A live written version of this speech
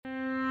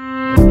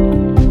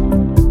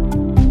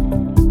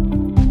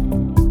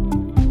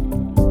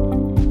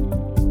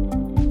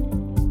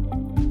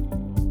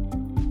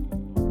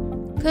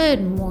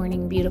Good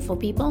morning, beautiful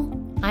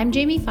people. I'm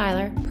Jamie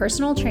Filer,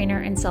 personal trainer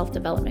and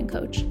self-development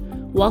coach.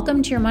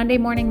 Welcome to your Monday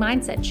morning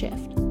mindset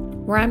shift,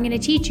 where I'm going to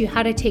teach you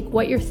how to take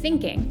what you're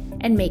thinking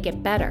and make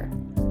it better.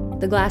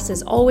 The glass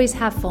is always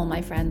half full,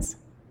 my friends.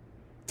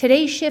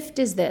 Today's shift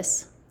is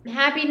this.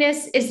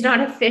 Happiness is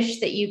not a fish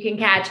that you can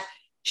catch.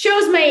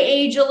 Shows my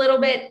age a little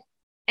bit.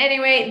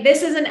 Anyway,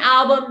 this is an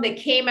album that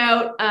came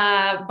out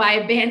by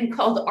a band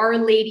called Our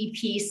Lady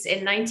Peace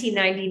in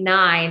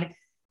 1999.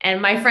 And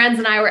my friends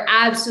and I were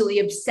absolutely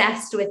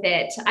obsessed with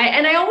it.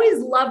 I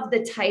always loved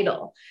the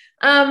title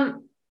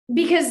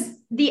because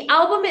the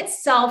album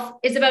itself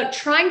is about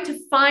trying to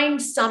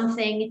find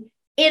something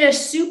in a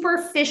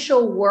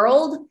superficial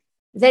world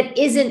that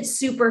isn't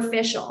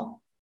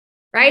superficial,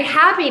 right?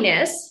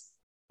 Happiness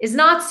is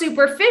not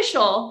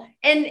superficial,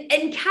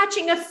 and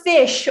catching a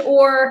fish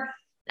or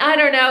I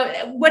don't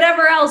know,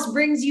 whatever else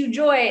brings you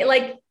joy.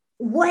 Like,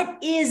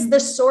 what is the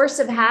source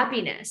of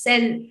happiness?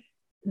 And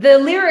the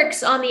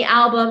lyrics on the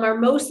album are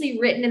mostly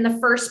written in the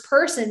first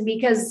person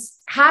because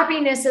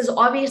happiness is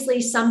obviously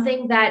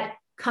something that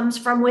comes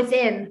from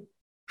within.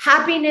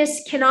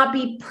 Happiness cannot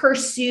be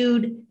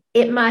pursued.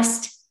 It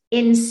must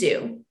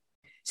ensue.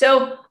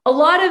 So a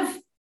lot of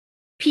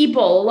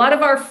people, a lot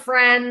of our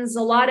friends,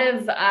 a lot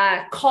of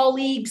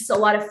colleagues, a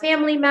lot of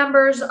family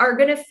members are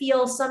going to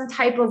feel some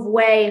type of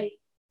way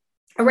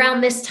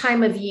around this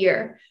time of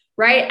year,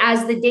 right?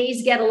 As the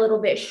days get a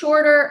little bit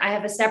shorter, I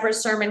have a separate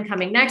sermon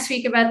coming next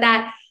week about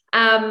that.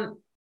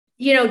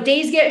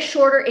 Days get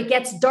shorter, it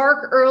gets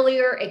dark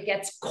earlier, it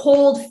gets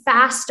cold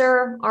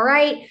faster. All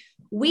right.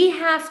 We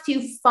have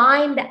to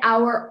find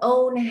our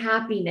own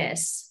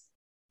happiness,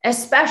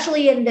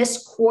 especially in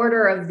this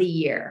quarter of the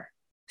year.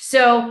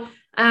 So,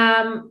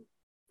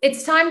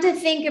 it's time to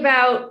think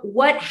about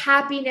what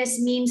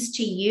happiness means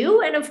to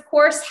you. And of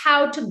course,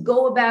 how to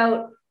go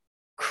about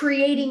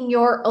creating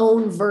your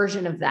own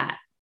version of that.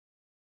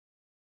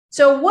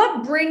 So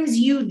what brings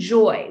you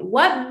joy?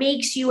 What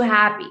makes you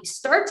happy?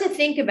 Start to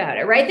think about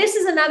it, right? This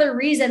is another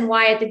reason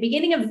why at the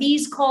beginning of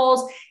these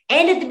calls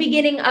and at the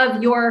beginning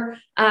of your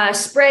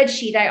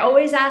spreadsheet, I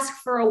always ask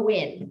for a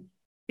win.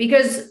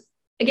 Because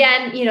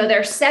again, there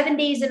are 7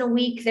 days in a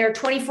week, there are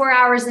 24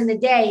 hours in a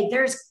day.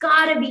 There's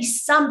got to be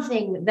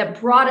something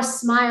that brought a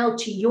smile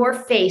to your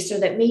face or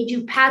that made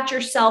you pat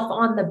yourself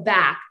on the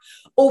back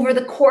over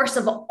the course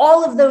of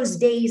all of those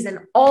days and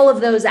all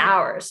of those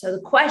hours. So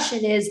the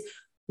question is,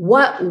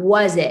 what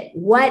was it?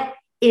 What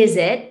is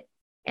it?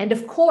 And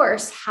of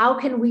course, how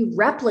can we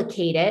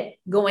replicate it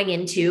going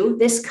into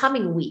this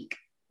coming week?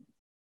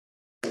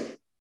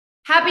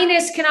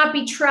 Happiness cannot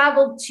be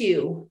traveled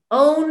to,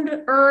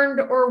 owned, earned,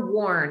 or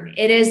worn.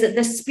 It is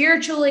the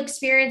spiritual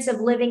experience of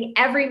living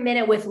every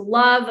minute with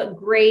love,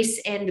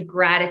 grace, and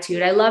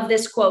gratitude. I love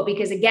this quote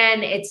because,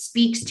 again, it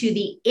speaks to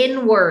the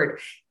inward,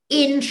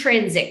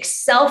 intrinsic,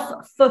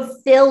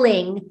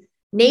 self-fulfilling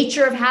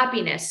nature of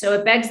happiness. So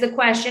it begs the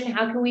question,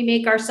 how can we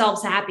make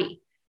ourselves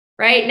happy?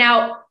 Right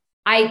now,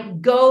 I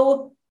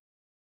go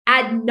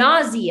ad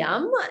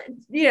nauseum,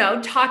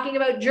 talking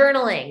about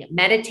journaling,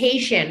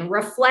 meditation,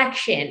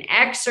 reflection,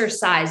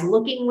 exercise,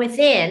 looking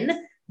within,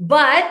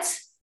 but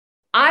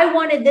I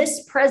wanted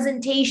this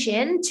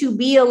presentation to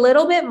be a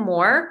little bit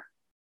more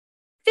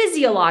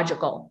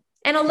physiological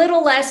and a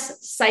little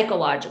less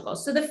psychological.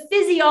 So the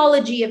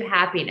physiology of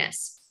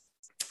happiness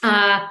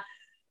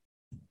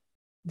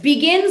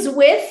begins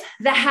with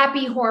the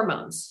happy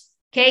hormones,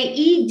 okay?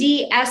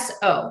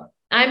 EDSO.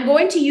 I'm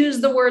going to use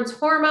the words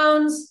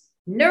hormones,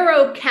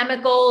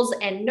 neurochemicals,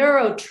 and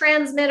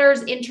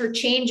neurotransmitters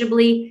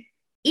interchangeably.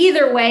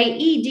 Either way,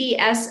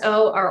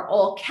 EDSO are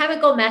all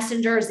chemical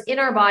messengers in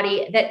our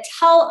body that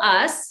tell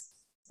us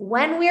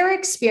when we're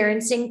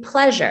experiencing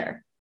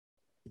pleasure.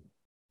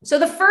 So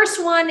the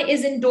first one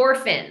is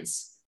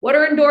endorphins. What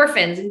are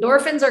endorphins?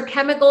 Endorphins are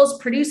chemicals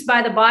produced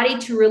by the body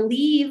to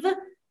relieve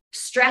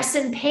stress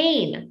and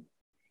pain.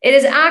 It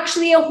is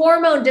actually a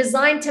hormone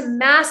designed to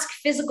mask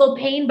physical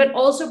pain, but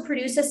also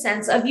produce a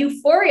sense of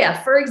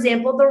euphoria. For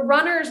example, the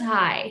runner's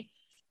high,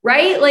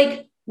 right?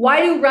 Like,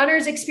 why do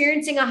runners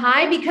experiencing a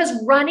high?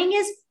 Because running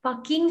is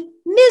fucking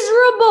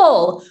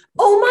miserable.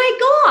 Oh my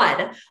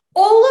God.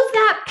 All of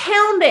that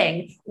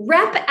pounding,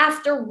 rep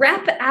after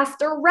rep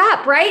after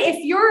rep, right? If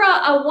you're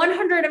a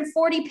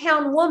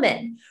 140-pound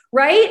woman,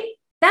 right?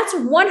 That's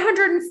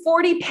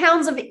 140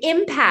 pounds of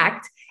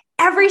impact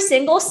every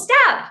single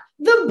step.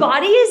 The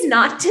body is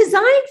not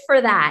designed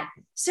for that.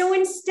 So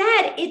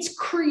instead, it's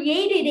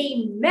created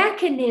a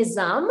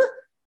mechanism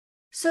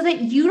so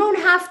that you don't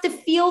have to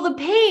feel the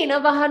pain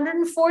of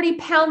 140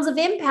 pounds of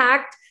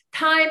impact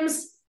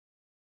times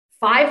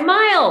 5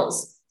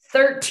 miles,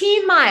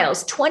 13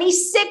 miles,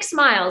 26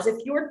 miles, if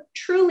you're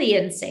truly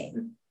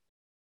insane,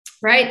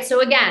 right?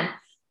 So again,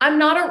 I'm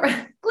not a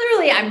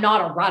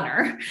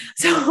runner.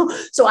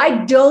 So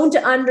I don't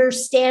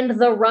understand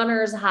the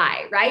runner's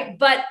high, right?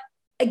 But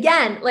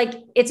again, like,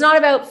 it's not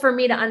about for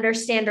me to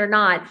understand or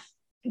not.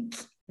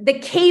 The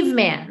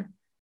caveman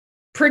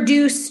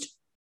produced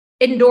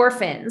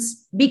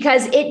endorphins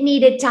because it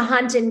needed to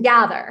hunt and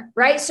gather,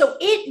 right? So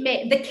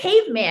the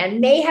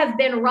caveman may have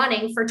been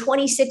running for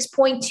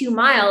 26.2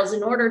 miles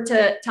in order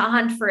to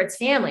hunt for its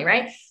family,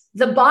 right?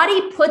 The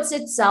body puts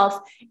itself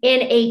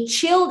in a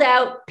chilled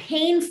out,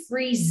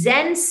 pain-free,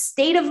 Zen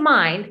state of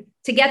mind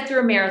to get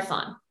through a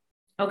marathon.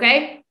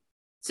 Okay.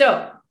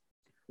 So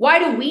why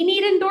do we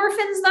need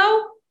endorphins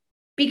though?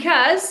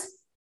 Because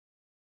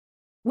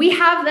we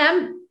have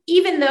them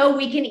even though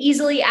we can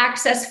easily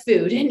access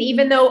food and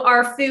even though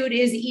our food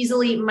is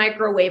easily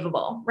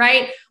microwavable,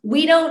 right?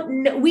 We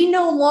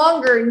no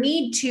longer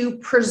need to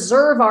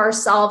preserve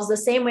ourselves the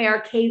same way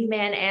our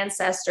caveman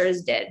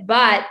ancestors did,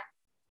 but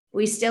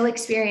we still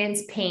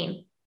experience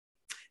pain.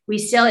 We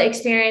still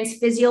experience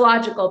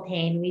physiological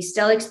pain. We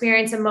still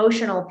experience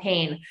emotional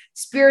pain,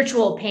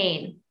 spiritual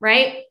pain,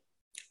 right?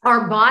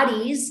 Our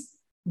bodies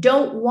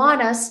don't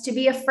want us to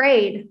be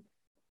afraid.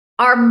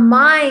 Our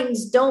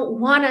minds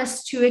don't want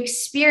us to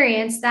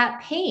experience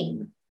that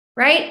pain,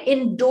 right?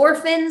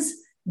 Endorphins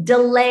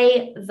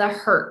delay the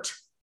hurt,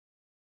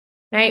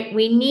 right?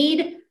 We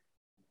need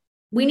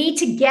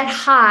to get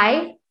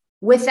high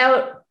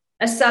without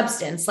a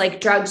substance like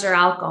drugs or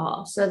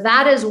alcohol. So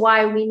that is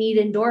why we need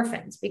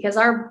endorphins, because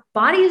our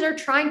bodies are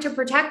trying to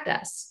protect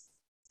us.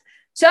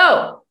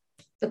 So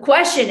the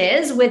question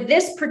is, with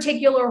this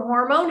particular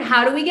hormone,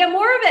 how do we get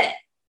more of it?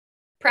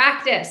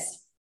 Practice.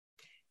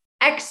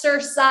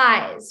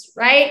 Exercise,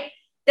 right?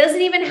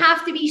 Doesn't even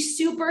have to be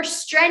super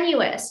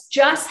strenuous,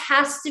 just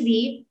has to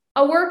be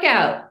a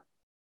workout.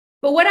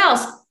 But what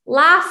else?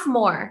 Laugh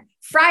more.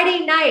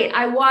 Friday night,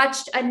 I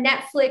watched a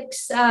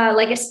Netflix,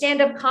 like a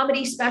stand-up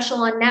comedy special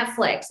on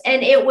Netflix.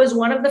 And it was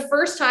one of the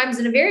first times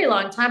in a very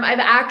long time I've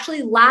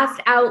actually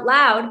laughed out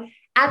loud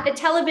at the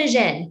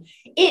television.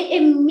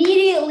 It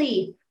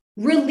immediately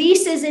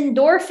releases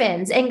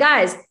endorphins. And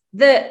guys,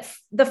 the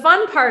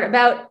fun part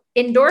about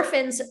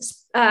endorphins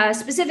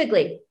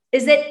specifically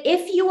is that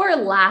if you are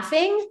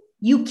laughing,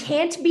 you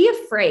can't be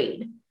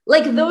afraid.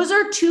 Like those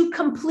are two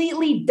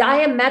completely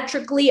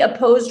diametrically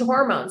opposed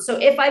hormones. So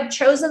if I've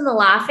chosen the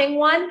laughing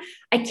one,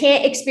 I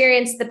can't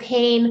experience the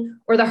pain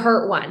or the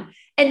hurt one.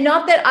 And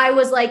not that I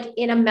was like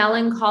in a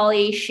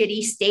melancholy,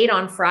 shitty state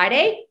on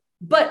Friday,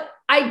 but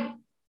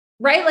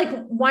right?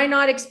 Like why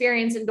not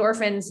experience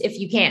endorphins if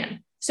you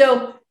can?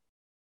 So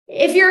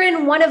if you're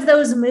in one of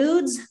those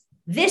moods,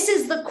 this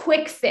is the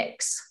quick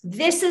fix.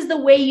 This is the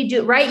way you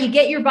do it, right? You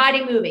get your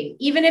body moving.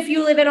 Even if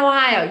you live in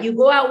Ohio, you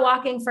go out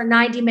walking for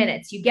 90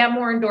 minutes, you get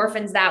more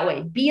endorphins that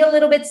way. Be a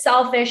little bit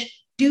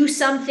selfish. Do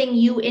something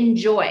you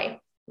enjoy.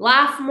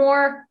 Laugh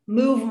more,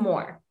 move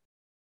more.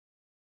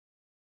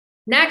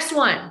 Next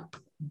one,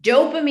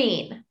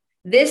 dopamine.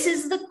 This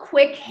is the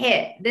quick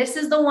hit. This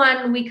is the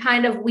one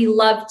we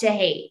love to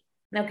hate.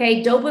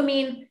 Okay,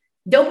 dopamine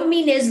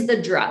is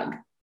the drug.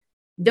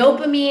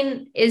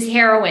 Dopamine is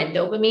heroin.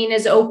 Dopamine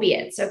is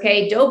opiates.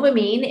 Okay.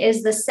 Dopamine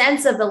is the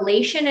sense of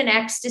elation and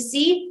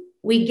ecstasy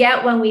we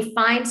get when we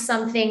find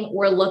something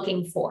we're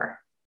looking for.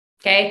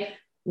 Okay.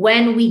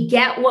 When we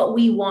get what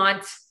we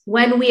want,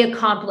 when we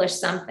accomplish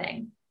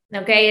something.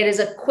 Okay. It is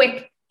a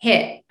quick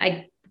hit.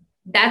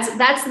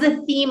 That's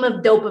the theme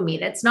of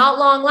dopamine. It's not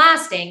long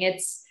lasting.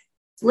 It's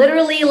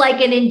literally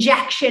like an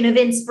injection of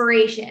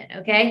inspiration.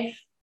 Okay.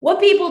 What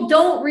people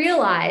don't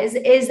realize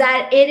is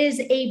that it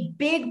is a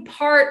big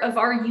part of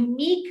our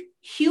unique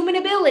human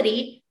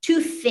ability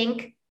to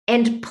think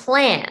and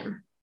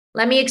plan.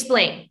 Let me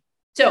explain.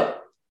 So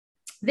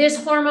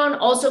this hormone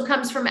also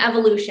comes from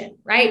evolution,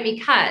 right?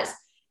 Because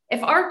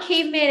if our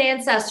caveman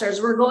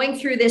ancestors were going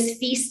through this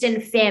feast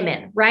and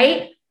famine,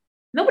 right?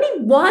 Nobody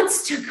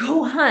wants to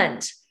go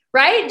hunt,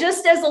 right?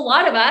 Just as a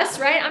lot of us,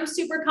 right? I'm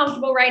super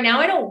comfortable right now.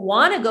 I don't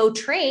want to go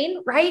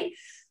train, right?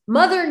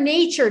 Mother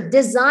Nature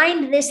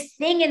designed this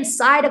thing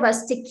inside of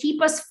us to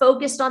keep us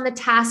focused on the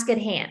task at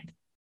hand,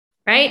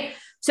 right?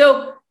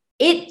 So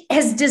it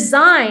has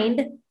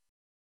designed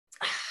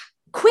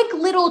quick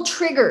little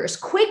triggers,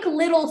 quick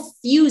little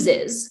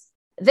fuses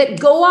that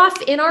go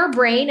off in our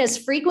brain as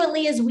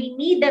frequently as we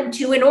need them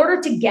to in order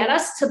to get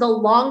us to the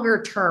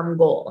longer term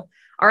goal.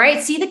 All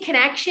right. See the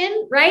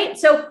connection, right?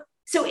 So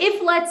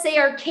if, let's say,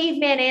 our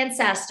caveman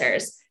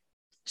ancestors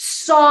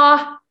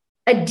saw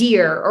a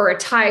deer or a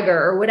tiger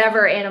or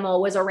whatever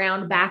animal was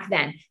around back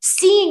then,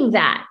 seeing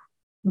that,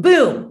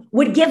 boom,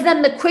 would give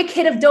them the quick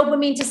hit of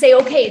dopamine to say,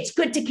 okay, it's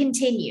good to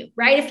continue,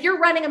 right? If you're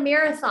running a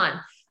marathon,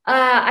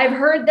 I've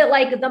heard that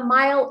like the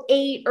mile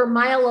 8 or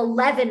mile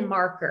 11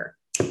 marker,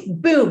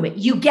 boom,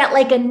 you get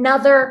like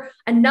another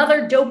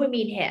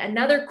dopamine hit,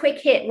 another quick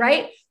hit,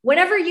 right?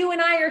 Whenever you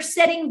and I are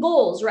setting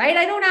goals, right?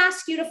 I don't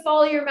ask you to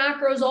follow your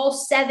macros all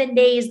 7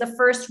 days the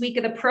first week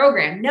of the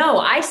program. No,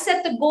 I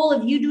set the goal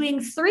of you doing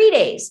 3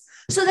 days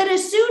so that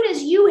as soon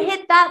as you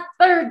hit that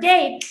third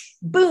day,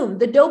 boom,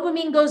 the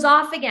dopamine goes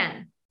off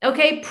again.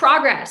 Okay,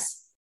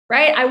 progress,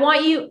 right? I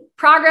want you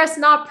progress,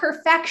 not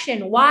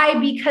perfection. Why?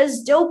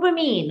 Because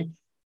dopamine,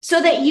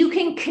 so that you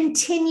can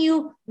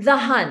continue the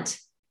hunt.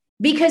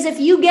 Because if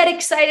you get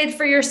excited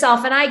for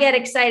yourself and I get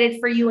excited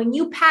for you and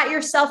you pat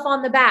yourself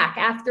on the back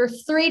after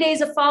 3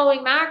 days of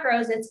following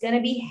macros, it's going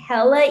to be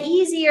hella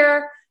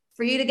easier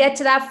for you to get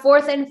to that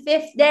 4th and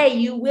 5th day.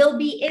 You will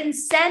be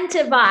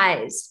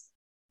incentivized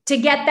to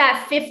get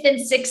that 5th and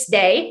 6th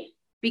day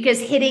because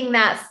hitting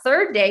that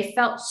 3rd day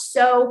felt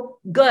so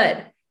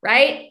good,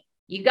 right?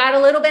 You got a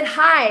little bit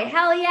high.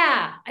 Hell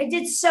yeah, I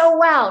did so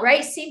well,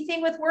 right? Same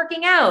thing with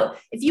working out.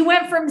 If you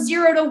went from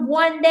 0 to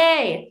 1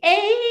 day,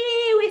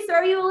 hey, we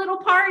throw you a little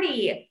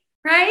party,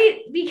 right?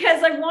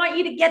 Because I want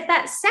you to get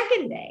that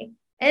 2nd day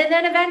and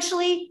then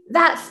eventually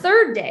that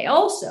 3rd day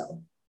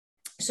also.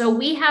 So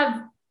we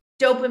have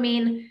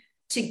dopamine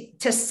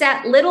to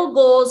set little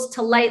goals,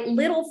 to light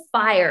little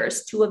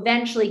fires, to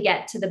eventually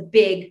get to the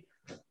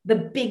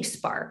big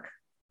spark.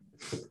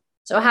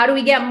 So how do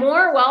we get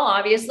more? Well,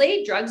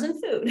 obviously drugs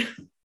and food.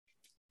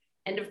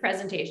 End of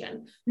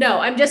presentation. No,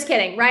 I'm just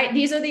kidding, right?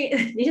 These are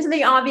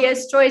the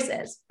obvious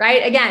choices,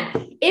 right?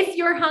 Again, if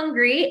you're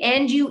hungry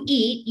and you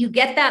eat, you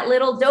get that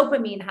little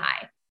dopamine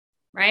high,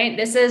 right?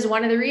 This is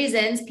one of the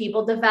reasons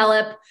people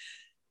develop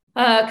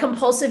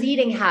compulsive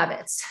eating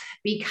habits,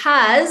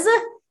 because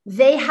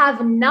they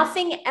have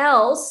nothing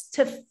else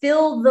to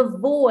fill the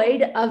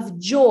void of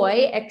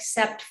joy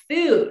except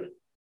food,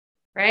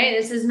 right?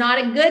 This is not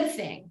a good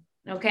thing.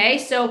 Okay.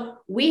 So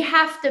we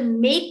have to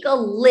make a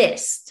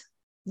list.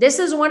 This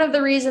is one of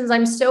the reasons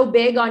I'm so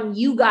big on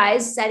you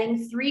guys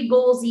setting 3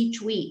 goals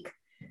each week,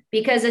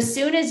 because as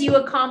soon as you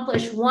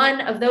accomplish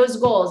one of those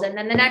goals and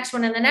then the next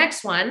one and the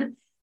next one,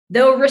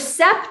 the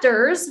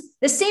receptors,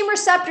 the same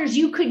receptors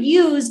you could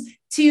use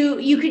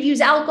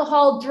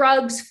alcohol,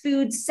 drugs,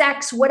 food,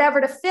 sex, whatever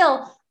to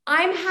fill.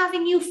 I'm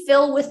having you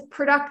fill with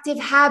productive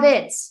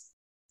habits.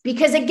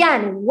 Because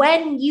again,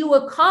 when you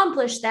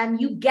accomplish them,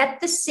 you get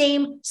the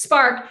same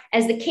spark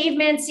as the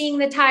caveman seeing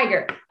the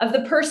tiger, of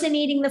the person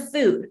eating the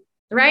food,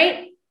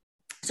 right?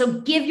 So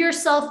give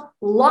yourself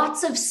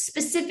lots of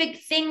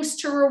specific things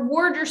to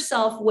reward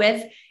yourself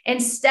with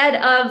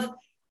instead of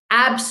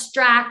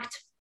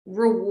abstract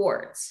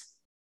rewards,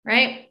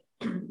 right?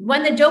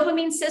 When the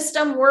dopamine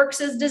system works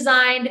as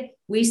designed,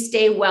 we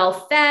stay well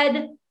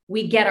fed,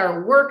 we get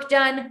our work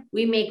done,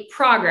 we make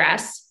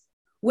progress,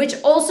 which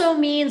also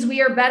means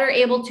we are better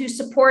able to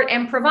support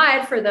and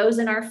provide for those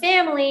in our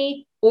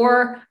family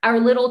or our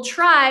little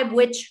tribe,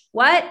 which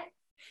what?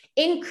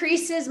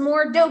 Increases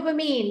more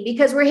dopamine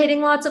because we're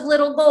hitting lots of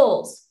little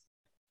goals.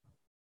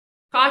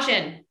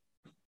 Caution,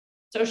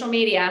 social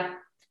media.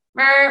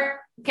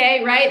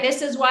 Okay, right?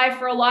 This is why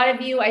for a lot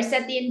of you, I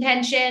set the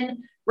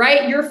intention,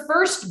 right? Your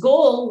first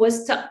goal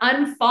was to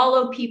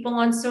unfollow people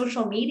on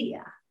social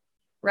media,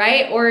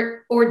 right?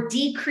 Or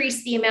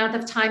decrease the amount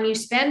of time you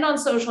spend on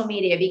social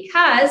media,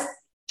 because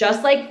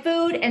just like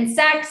food and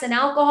sex and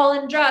alcohol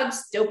and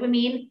drugs,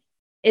 dopamine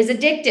is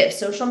addictive.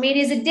 Social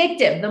media is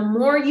addictive. The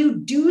more you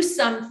do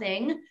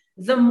something,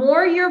 the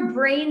more your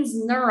brain's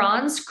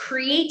neurons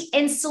create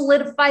and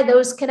solidify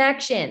those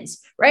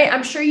connections, right?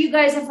 I'm sure you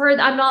guys have heard,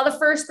 I'm not the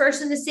first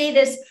person to say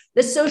this,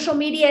 the social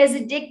media is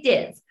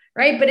addictive,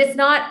 right? But it's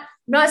not, I'm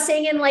not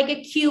saying it in like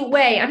a cute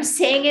way. I'm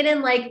saying it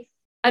in like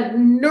a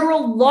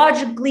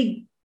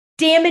neurologically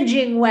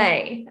damaging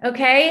way.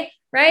 Okay.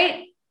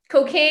 Right.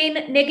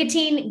 Cocaine,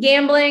 nicotine,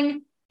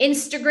 gambling,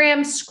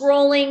 Instagram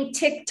scrolling,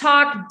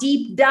 TikTok,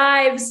 deep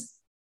dives.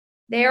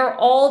 They are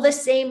all the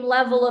same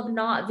level of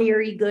not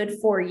very good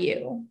for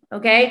you.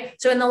 Okay.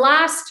 So in the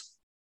last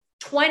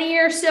 20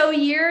 or so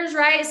years,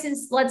 right,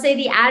 since let's say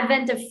the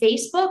advent of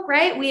Facebook,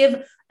 right, we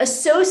have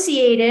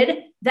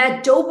associated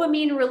that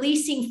dopamine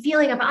releasing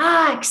feeling of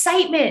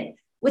excitement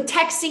with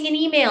texting and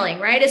emailing,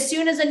 right? As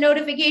soon as a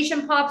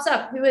notification pops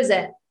up, who is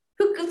it?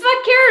 Who the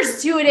fuck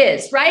cares who it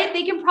is, right?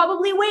 They can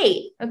probably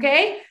wait,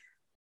 okay?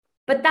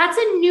 But that's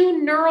a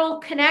new neural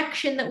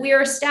connection that we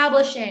are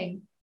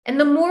establishing. And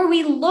the more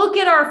we look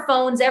at our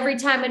phones every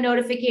time a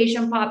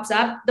notification pops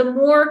up, the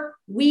more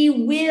we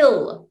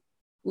will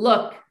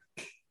look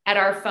at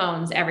our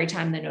phones every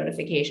time the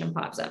notification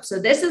pops up. So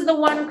this is the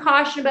one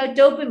caution about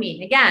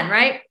dopamine. Again,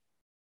 right?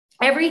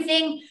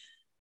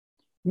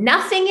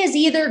 Nothing is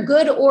either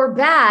good or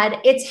bad.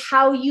 It's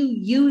how you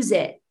use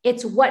it.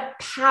 It's what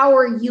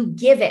power you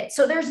give it.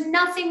 So there's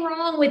nothing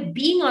wrong with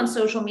being on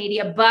social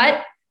media,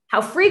 but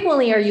how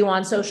frequently are you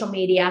on social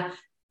media?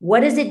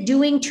 What is it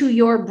doing to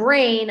your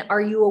brain?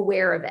 Are you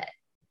aware of it?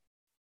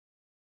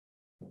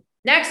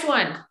 Next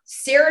one,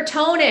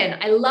 serotonin.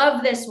 I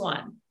love this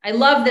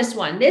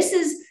one. This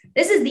is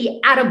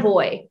the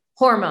attaboy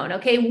hormone.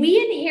 Okay. We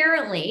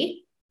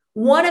inherently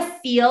want to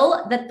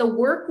feel that the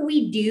work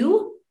we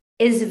do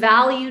is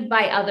valued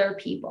by other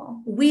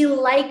people. We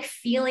like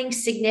feeling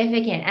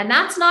significant. And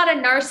that's not a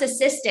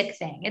narcissistic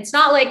thing. It's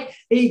not like,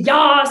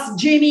 yes,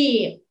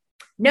 Jamie.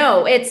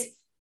 No, it's,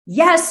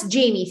 yes,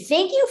 Jamie,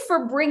 thank you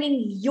for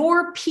bringing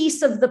your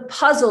piece of the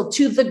puzzle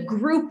to the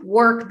group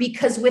work,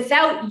 because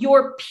without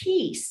your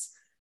piece,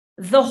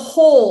 the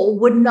whole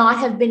would not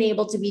have been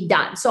able to be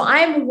done. So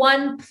I'm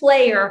one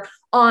player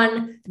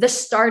on the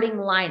starting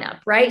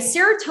lineup, right?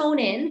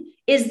 Serotonin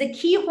is the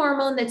key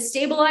hormone that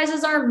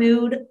stabilizes our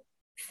mood,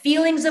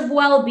 feelings of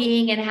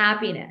well-being and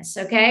happiness.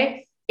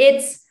 Okay.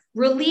 It's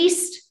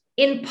released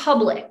in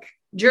public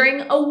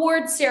during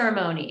award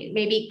ceremony,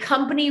 maybe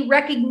company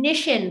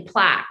recognition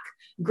plaque,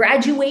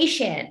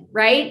 graduation,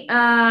 right?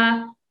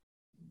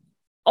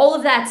 All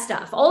of that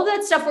stuff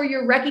where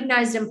you're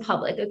recognized in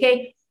public.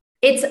 Okay.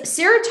 It's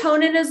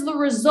serotonin is the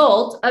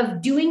result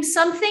of doing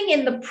something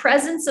in the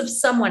presence of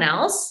someone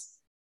else.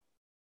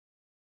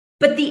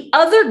 But the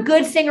other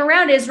good thing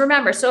around is,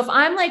 remember, so if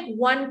I'm like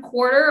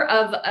 1/4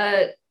 of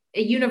a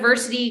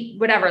university,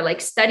 whatever,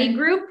 like study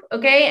group,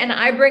 okay, and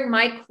I bring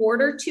my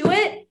quarter to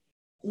it,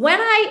 when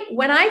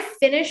I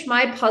finish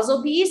my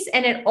puzzle piece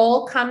and it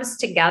all comes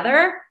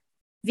together,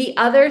 the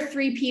other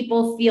 3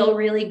 people feel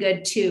really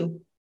good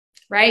too,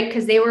 right?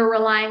 Because they were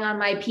relying on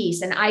my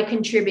piece and I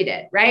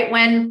contributed, right?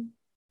 When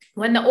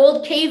the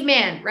old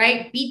caveman,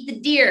 right, beat the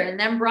deer and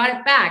then brought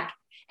it back,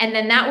 and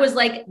then that was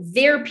like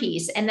their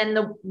piece, and then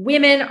the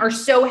women are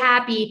so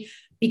happy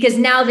because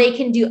now they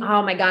can do,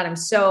 oh my God, I'm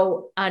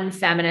so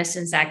unfeminist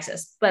and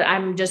sexist, but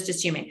I'm just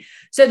assuming.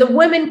 So the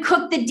women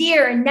cook the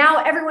deer and now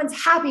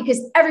everyone's happy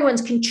because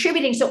everyone's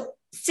contributing. So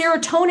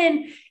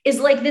serotonin is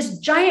like this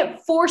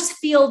giant force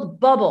field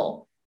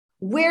bubble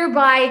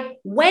whereby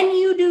when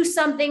you do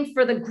something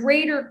for the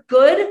greater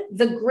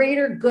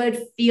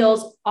good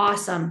feels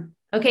awesome.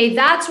 Okay.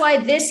 That's why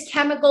this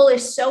chemical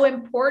is so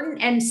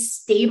important and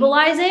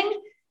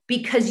stabilizing,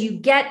 because you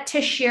get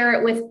to share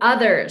it with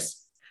others.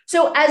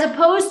 So as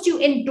opposed to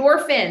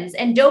endorphins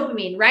and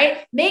dopamine,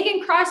 right?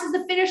 Megan crosses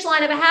the finish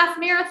line of a half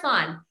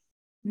marathon.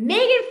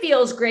 Megan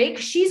feels great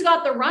because she's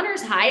got the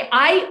runner's high.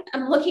 I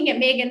am looking at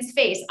Megan's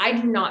face. I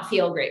do not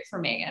feel great for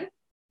Megan.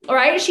 All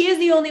right. She is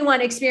the only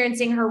one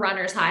experiencing her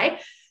runner's high.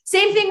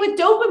 Same thing with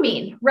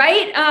dopamine,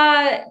 right?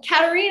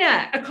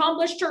 Katerina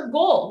accomplished her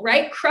goal,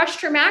 right?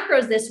 Crushed her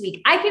macros this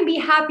week. I can be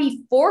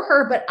happy for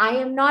her, but I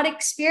am not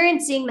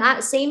experiencing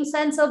that same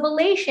sense of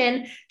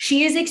elation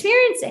she is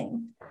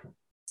experiencing.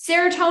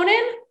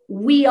 Serotonin,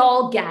 we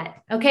all get,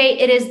 okay?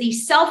 It is the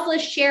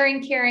selfless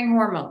sharing, caring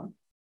hormone.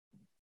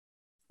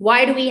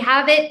 Why do we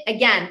have it?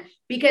 Again,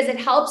 because it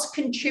helps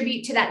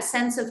contribute to that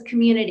sense of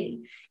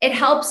community. It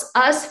helps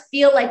us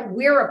feel like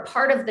we're a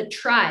part of the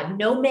tribe.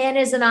 No man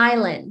is an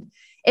island.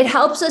 It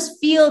helps us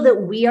feel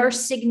that we are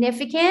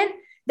significant,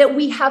 that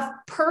we have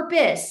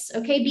purpose,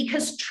 okay?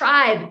 Because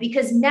tribe,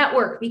 because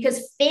network,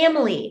 because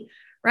family,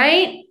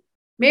 right?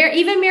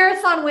 Even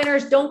marathon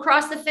winners don't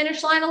cross the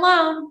finish line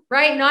alone,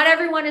 right? Not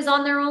everyone is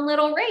on their own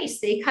little race.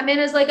 They come in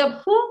as like a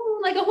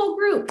whole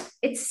group.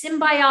 It's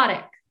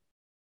symbiotic.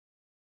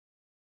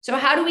 So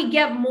how do we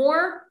get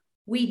more?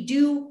 We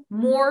do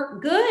more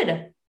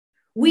good.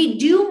 We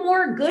do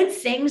more good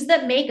things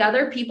that make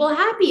other people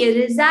happy. It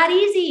is that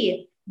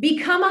easy.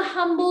 Become a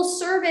humble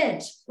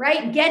servant,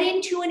 right? Get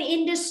into an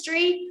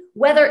industry,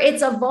 whether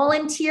it's a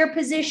volunteer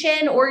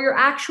position or your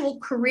actual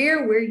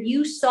career where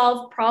you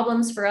solve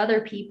problems for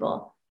other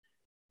people,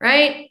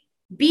 right?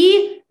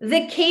 Be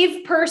the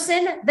cave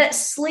person that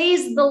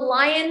slays the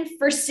lion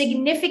for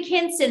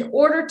significance in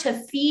order to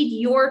feed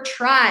your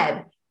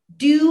tribe.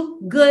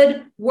 Do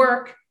good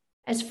work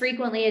as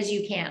frequently as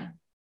you can.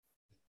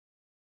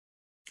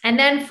 And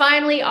then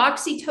finally,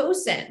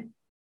 oxytocin,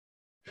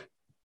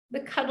 the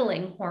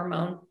cuddling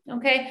hormone.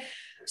 Okay.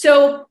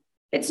 So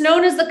it's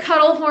known as the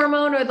cuddle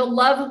hormone or the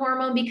love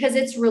hormone because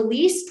it's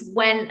released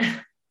when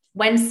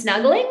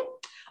snuggling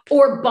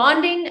or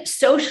bonding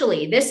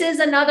socially. This is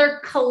another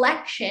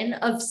collection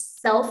of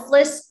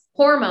selfless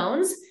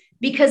hormones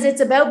because it's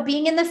about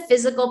being in the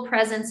physical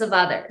presence of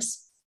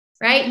others,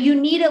 right? You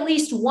need at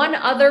least one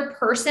other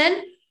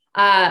person,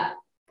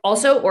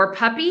 or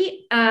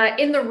puppy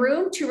in the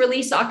room to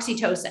release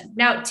oxytocin.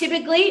 Now,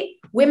 typically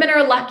women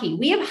are lucky.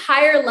 We have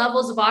higher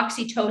levels of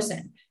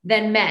oxytocin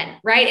than men,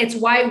 right? It's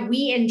why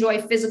we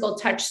enjoy physical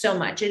touch so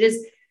much. It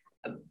is,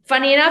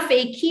 funny enough,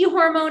 a key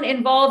hormone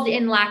involved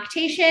in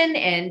lactation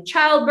and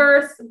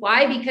childbirth.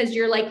 Why? Because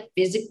you're like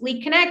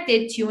physically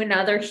connected to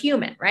another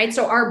human, right?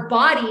 So our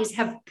bodies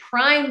have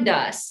primed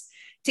us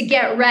to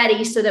get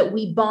ready so that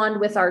we bond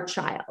with our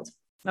child.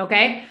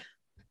 Okay.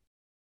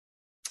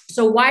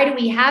 So why do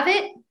we have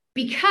it?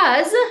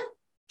 Because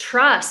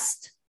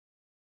trust.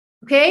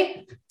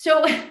 Okay.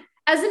 So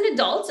as an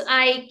adult,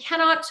 I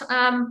cannot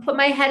put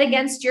my head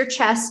against your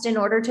chest in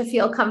order to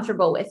feel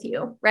comfortable with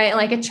you, right?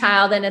 Like a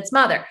child and its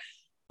mother.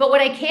 But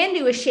what I can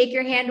do is shake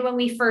your hand when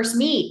we first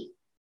meet,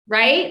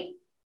 right?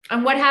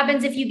 And what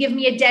happens if you give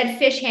me a dead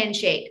fish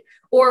handshake?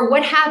 Or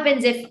what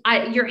happens if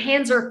your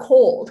hands are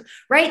cold,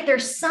 right?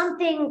 There's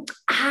something,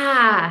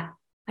 I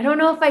don't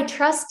know if I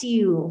trust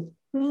you.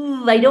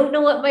 I don't know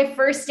what my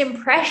first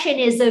impression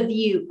is of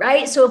you,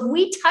 right? So if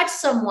we touch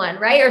someone,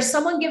 right? Or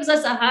someone gives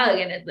us a hug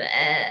and it's,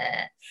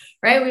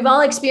 right? We've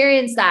all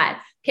experienced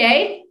that,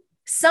 okay?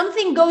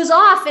 Something goes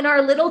off in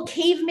our little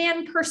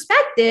caveman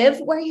perspective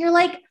where you're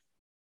like,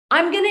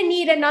 I'm going to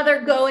need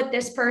another go at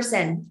this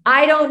person.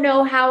 I don't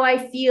know how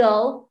I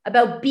feel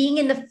about being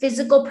in the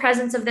physical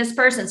presence of this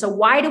person. So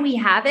why do we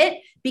have it?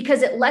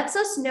 Because it lets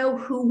us know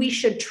who we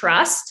should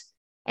trust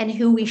and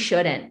who we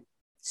shouldn't.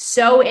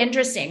 So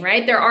interesting,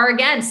 right? There are,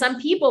 again,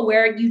 some people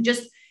where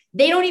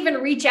They don't even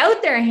reach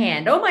out their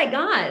hand. Oh my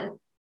God.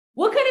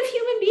 What kind of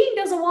human being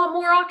doesn't want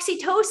more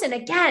oxytocin?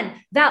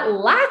 Again, that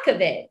lack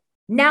of it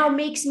now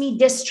makes me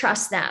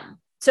distrust them.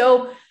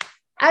 So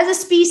as a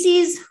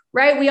species,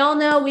 right, we all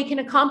know we can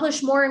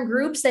accomplish more in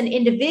groups than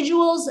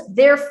individuals.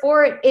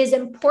 Therefore, it is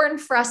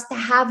important for us to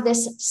have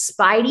this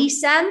spidey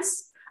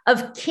sense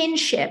of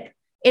kinship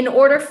in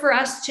order for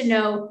us to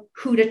know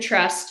who to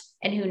trust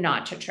and who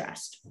not to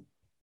trust.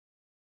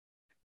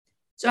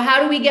 So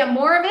how do we get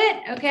more of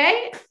it?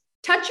 Okay.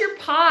 Touch your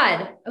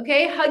pod.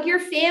 Okay. Hug your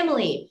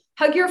family,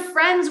 hug your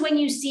friends when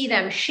you see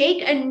them,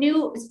 shake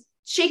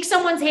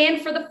someone's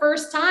hand for the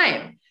first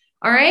time.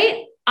 All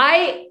right.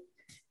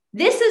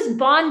 This is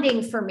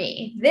bonding for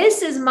me.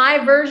 This is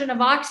my version of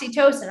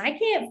oxytocin. I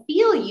can't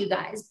feel you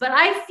guys, but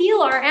I feel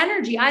our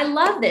energy. I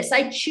love this.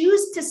 I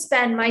choose to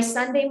spend my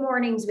Sunday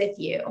mornings with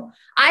you.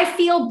 I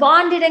feel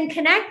bonded and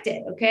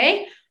connected.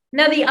 Okay.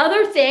 Now, the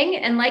other thing,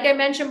 and like I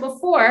mentioned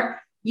before,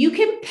 you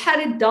can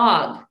pet a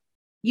dog.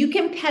 You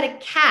can pet a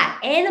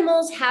cat.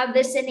 Animals have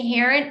this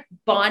inherent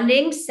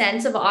bonding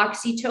sense of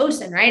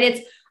oxytocin, right?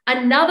 It's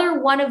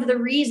another one of the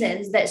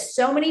reasons that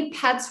so many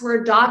pets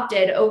were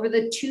adopted over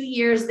the 2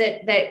 years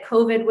that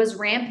COVID was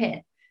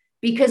rampant,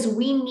 because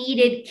we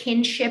needed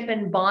kinship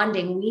and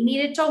bonding. We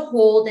needed to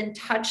hold and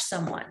touch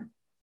someone,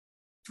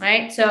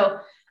 right? So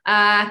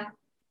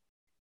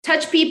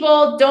touch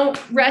people. Don't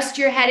rest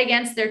your head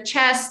against their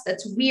chest.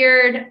 That's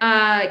weird.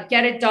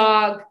 Get a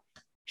dog,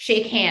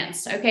 shake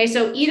hands. Okay.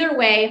 So either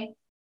way,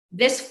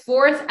 this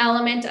fourth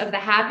element of the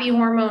Happy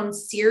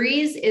Hormones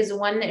series is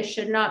one that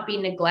should not be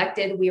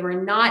neglected. We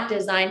were not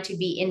designed to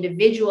be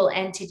individual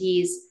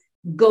entities.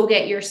 Go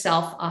get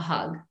yourself a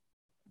hug.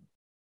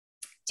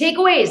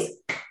 Takeaways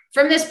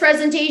from this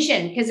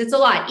presentation, because it's a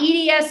lot.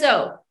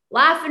 EDSO,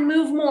 laugh and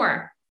move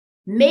more.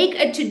 Make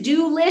a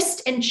to-do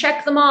list and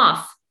check them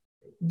off.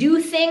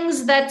 Do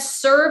things that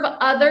serve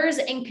others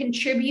and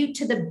contribute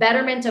to the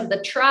betterment of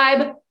the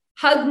tribe.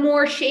 Hug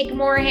more, shake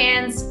more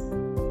hands,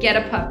 get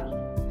a puppy.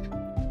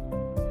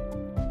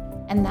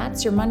 And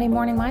that's your Monday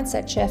morning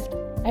mindset shift.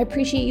 I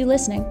appreciate you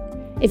listening.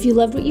 If you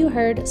loved what you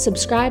heard,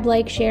 subscribe,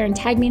 like, share, and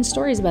tag me in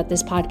stories about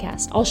this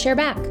podcast. I'll share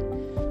back.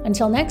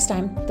 Until next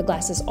time, the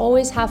glass is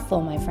always half full,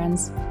 my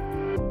friends.